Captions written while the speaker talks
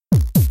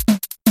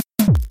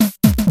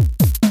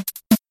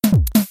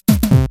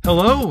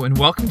Hello, and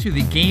welcome to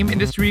the Game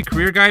Industry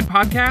Career Guide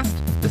podcast.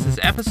 This is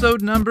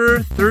episode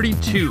number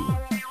 32.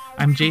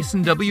 I'm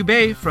Jason W.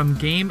 Bay from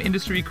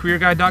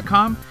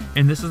GameIndustryCareerGuide.com,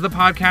 and this is the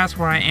podcast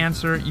where I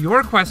answer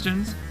your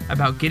questions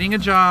about getting a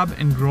job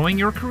and growing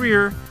your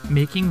career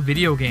making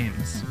video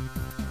games.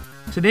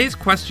 Today's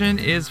question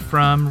is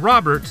from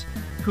Robert,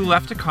 who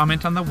left a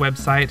comment on the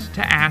website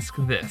to ask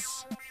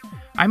this.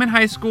 I'm in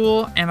high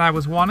school, and I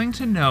was wanting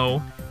to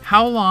know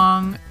how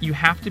long you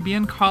have to be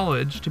in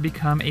college to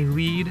become a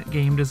lead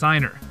game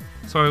designer.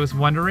 So I was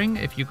wondering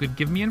if you could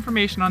give me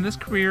information on this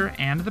career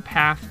and the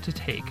path to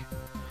take.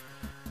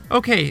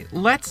 Okay,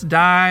 let's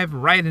dive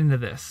right into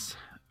this.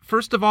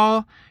 First of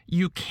all,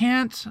 you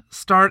can't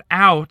start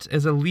out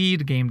as a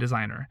lead game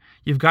designer.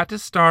 You've got to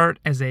start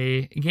as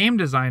a game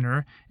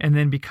designer and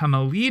then become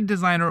a lead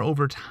designer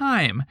over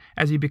time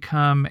as you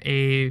become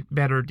a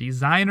better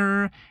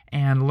designer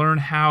and learn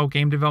how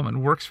game development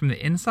works from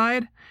the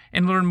inside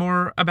and learn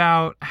more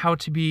about how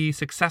to be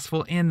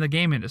successful in the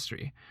game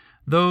industry.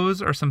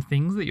 Those are some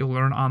things that you'll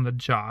learn on the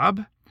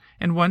job,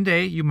 and one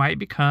day you might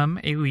become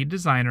a lead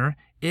designer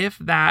if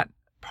that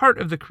part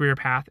of the career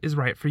path is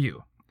right for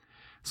you.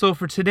 So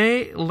for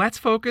today, let's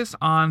focus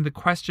on the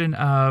question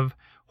of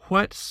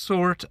what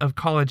sort of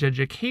college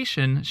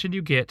education should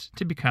you get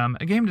to become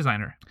a game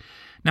designer?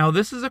 Now,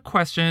 this is a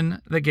question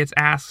that gets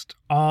asked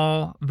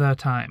all the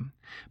time,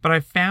 but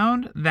I've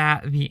found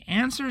that the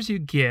answers you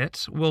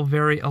get will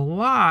vary a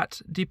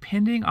lot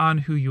depending on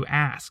who you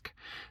ask.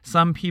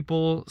 Some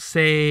people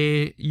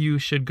say you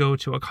should go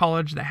to a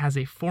college that has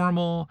a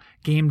formal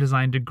game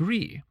design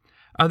degree.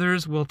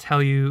 Others will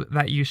tell you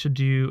that you should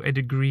do a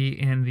degree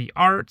in the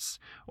arts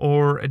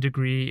or a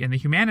degree in the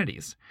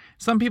humanities.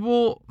 Some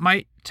people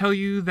might tell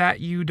you that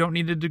you don't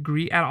need a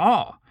degree at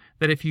all,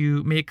 that if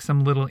you make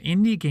some little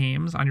indie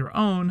games on your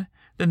own,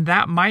 then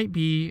that might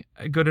be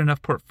a good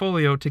enough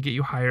portfolio to get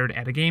you hired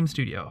at a game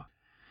studio.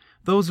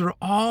 Those are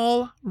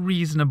all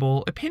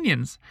reasonable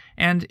opinions,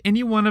 and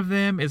any one of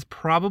them is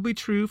probably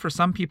true for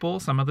some people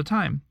some of the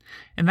time.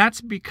 And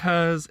that's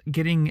because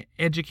getting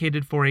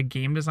educated for a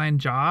game design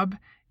job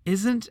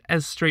isn't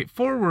as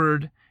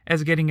straightforward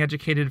as getting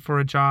educated for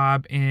a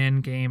job in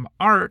game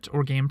art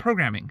or game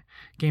programming.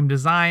 Game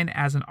design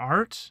as an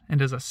art and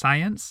as a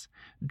science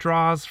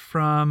draws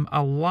from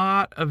a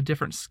lot of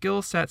different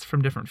skill sets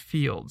from different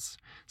fields.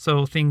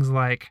 So things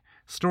like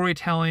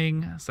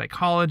storytelling,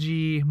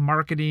 psychology,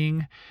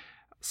 marketing,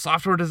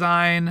 software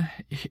design,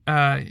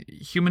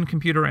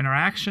 human-computer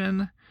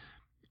interaction.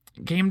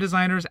 Game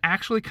designers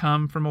actually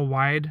come from a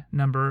wide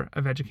number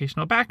of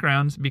educational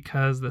backgrounds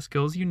because the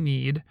skills you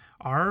need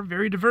are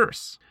very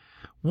diverse.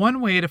 One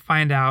way to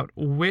find out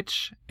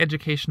which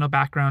educational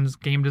backgrounds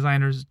game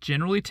designers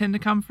generally tend to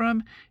come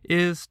from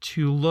is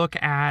to look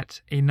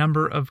at a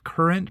number of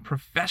current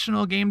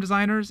professional game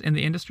designers in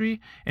the industry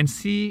and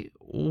see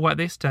what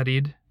they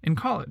studied in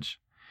college.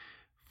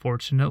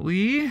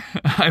 Fortunately,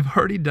 I've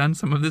already done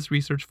some of this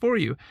research for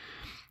you.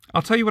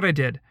 I'll tell you what I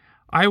did.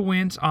 I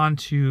went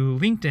onto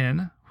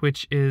LinkedIn,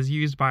 which is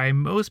used by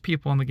most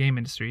people in the game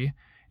industry,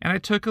 and I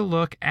took a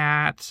look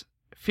at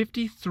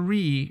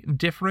 53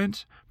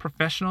 different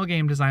professional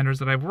game designers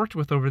that I've worked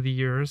with over the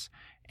years,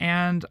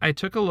 and I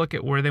took a look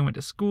at where they went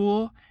to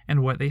school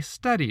and what they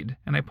studied,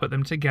 and I put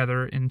them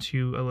together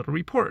into a little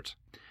report.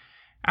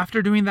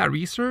 After doing that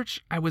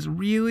research, I was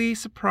really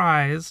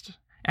surprised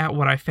at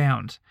what I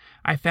found.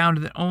 I found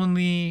that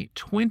only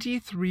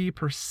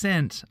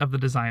 23% of the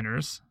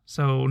designers,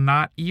 so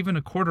not even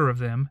a quarter of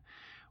them,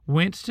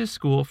 went to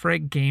school for a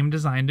game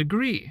design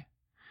degree.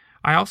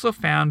 I also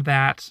found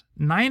that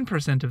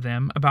 9% of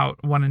them,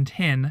 about 1 in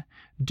 10,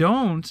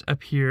 don't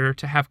appear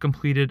to have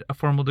completed a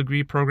formal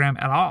degree program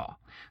at all.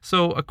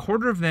 So a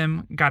quarter of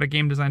them got a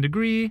game design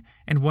degree,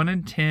 and 1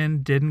 in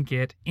 10 didn't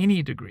get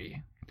any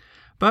degree.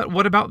 But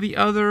what about the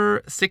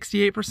other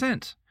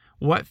 68%?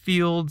 What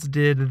fields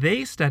did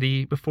they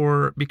study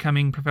before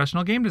becoming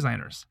professional game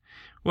designers?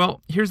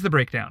 Well, here's the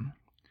breakdown.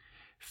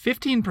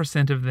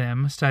 15% of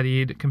them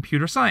studied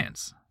computer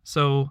science.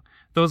 So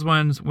those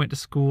ones went to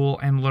school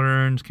and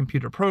learned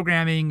computer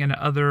programming and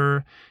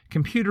other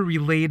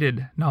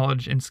computer-related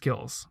knowledge and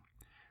skills.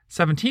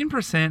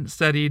 17%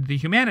 studied the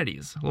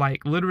humanities,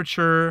 like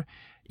literature,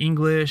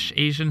 English,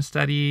 Asian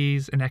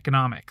studies, and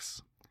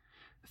economics.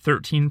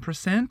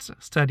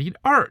 13% studied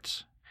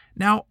art.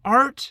 Now,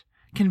 art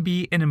can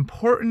be an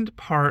important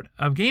part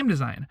of game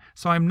design,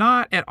 so I'm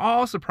not at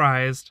all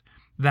surprised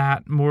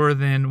that more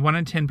than 1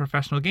 in 10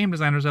 professional game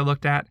designers I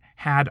looked at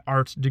had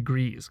art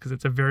degrees, because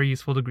it's a very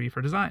useful degree for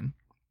design.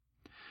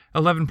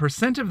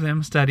 11% of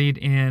them studied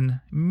in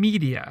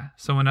media,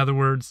 so in other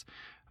words,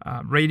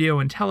 radio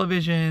and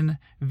television,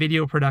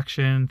 video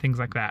production, things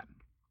like that.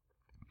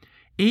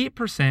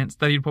 8%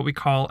 studied what we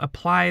call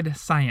applied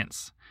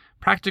science,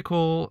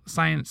 practical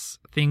science,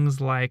 things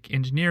like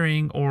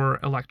engineering or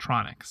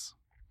electronics.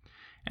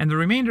 And the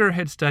remainder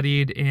had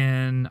studied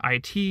in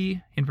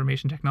IT,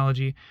 information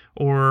technology,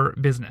 or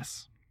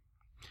business.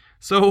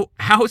 So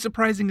how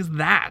surprising is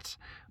that?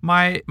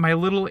 My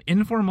little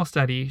informal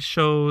study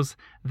shows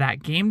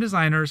that game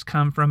designers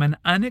come from an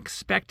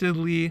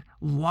unexpectedly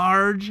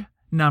large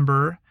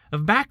number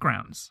of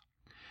backgrounds.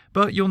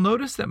 But you'll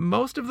notice that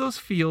most of those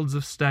fields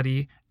of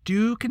study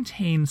do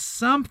contain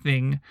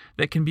something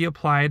that can be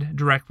applied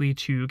directly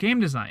to game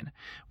design,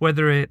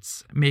 whether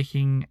it's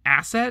making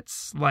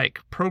assets like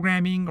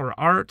programming or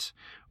art,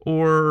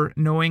 or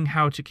knowing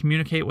how to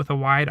communicate with a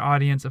wide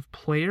audience of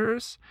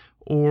players,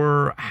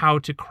 or how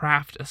to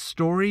craft a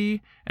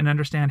story and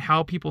understand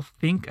how people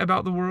think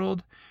about the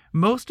world.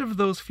 Most of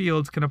those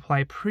fields can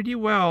apply pretty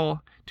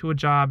well to a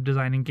job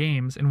designing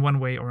games in one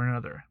way or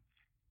another.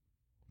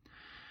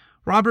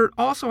 Robert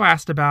also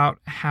asked about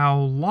how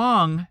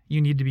long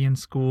you need to be in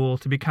school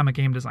to become a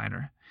game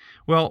designer.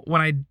 Well,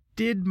 when I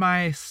did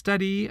my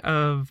study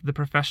of the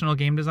professional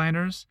game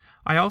designers,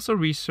 I also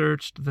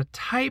researched the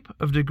type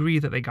of degree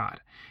that they got.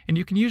 And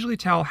you can usually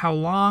tell how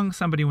long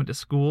somebody went to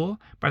school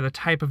by the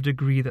type of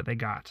degree that they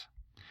got.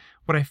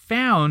 What I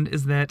found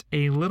is that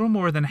a little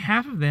more than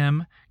half of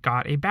them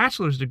got a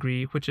bachelor's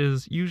degree, which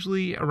is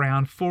usually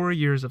around 4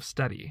 years of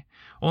study.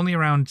 Only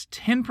around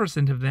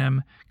 10% of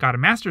them got a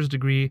master's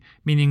degree,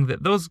 meaning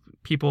that those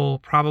people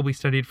probably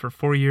studied for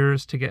 4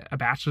 years to get a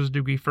bachelor's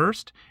degree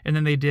first, and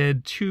then they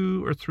did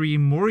 2 or 3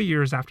 more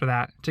years after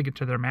that to get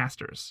to their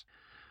master's.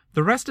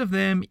 The rest of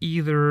them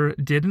either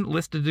didn't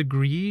list a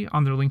degree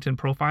on their LinkedIn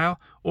profile,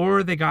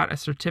 or they got a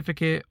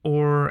certificate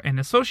or an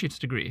associate's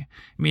degree,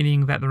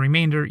 meaning that the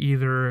remainder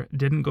either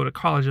didn't go to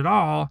college at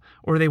all,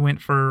 or they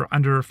went for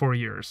under 4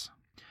 years.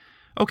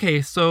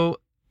 Okay, so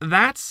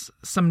that's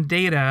some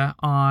data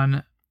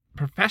on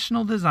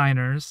professional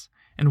designers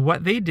and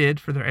what they did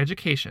for their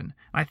education.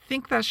 I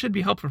think that should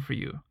be helpful for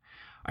you.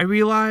 I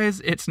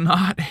realize it's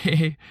not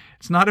a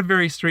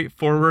very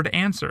straightforward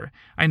answer.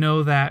 I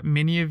know that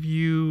many of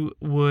you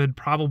would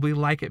probably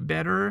like it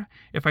better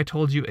if I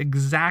told you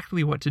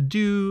exactly what to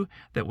do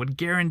that would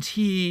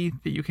guarantee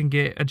that you can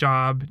get a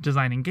job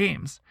designing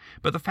games.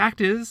 But the fact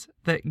is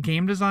that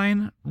game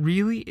design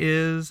really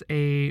is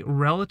a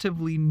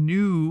relatively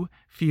new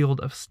field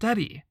of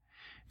study.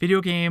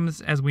 Video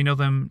games, as we know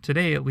them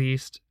today at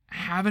least,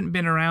 haven't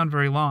been around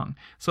very long.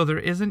 So there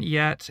isn't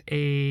yet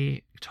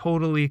a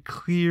totally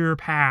clear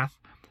path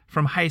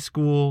from high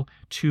school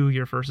to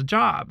your first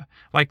job,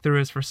 like there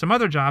is for some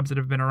other jobs that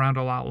have been around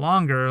a lot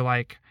longer,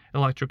 like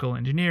electrical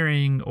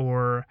engineering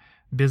or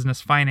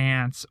business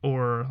finance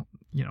or,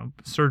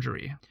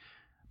 surgery.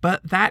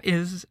 But that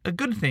is a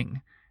good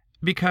thing,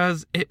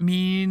 because it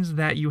means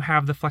that you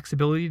have the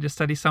flexibility to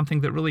study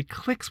something that really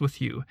clicks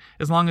with you,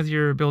 as long as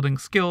you're building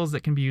skills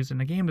that can be used in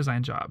a game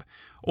design job.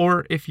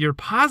 Or if you're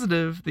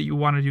positive that you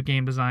want to do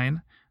game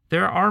design,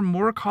 there are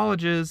more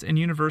colleges and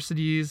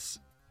universities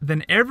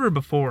than ever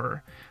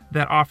before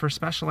that offer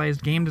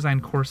specialized game design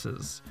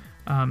courses.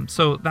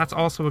 So that's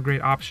also a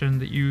great option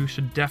that you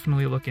should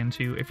definitely look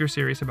into if you're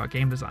serious about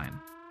game design.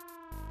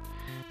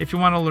 If you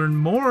want to learn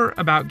more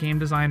about game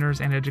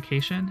designers and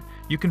education,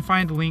 you can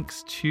find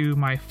links to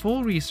my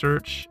full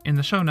research in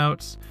the show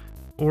notes,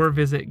 or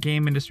visit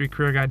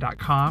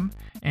GameIndustryCareerGuide.com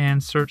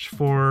and search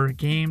for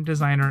Game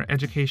Designer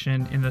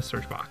Education in the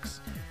search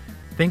box.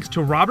 Thanks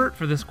to Robert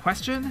for this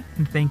question,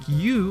 and thank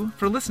you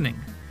for listening.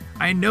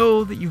 I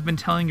know that you've been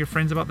telling your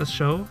friends about this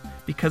show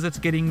because it's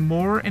getting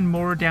more and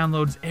more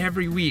downloads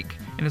every week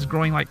and it's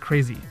growing like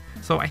crazy.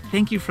 So I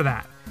thank you for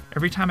that.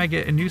 Every time I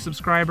get a new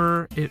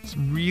subscriber, it's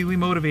really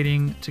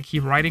motivating to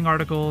keep writing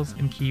articles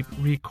and keep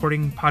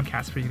recording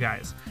podcasts for you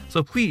guys.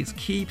 So please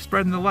keep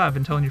spreading the love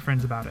and telling your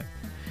friends about it.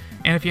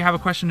 And if you have a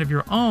question of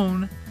your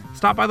own,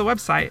 stop by the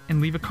website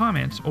and leave a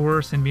comment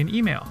or send me an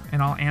email,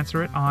 and I'll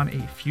answer it on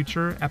a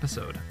future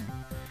episode.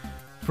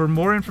 For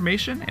more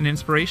information and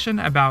inspiration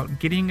about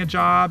getting a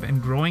job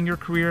and growing your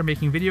career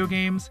making video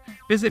games,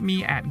 visit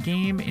me at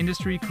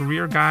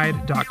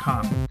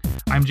GameIndustryCareerGuide.com.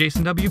 I'm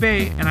Jason W.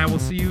 Bay, and I will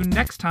see you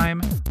next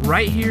time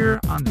right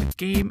here on the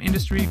Game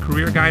Industry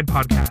Career Guide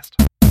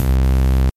podcast.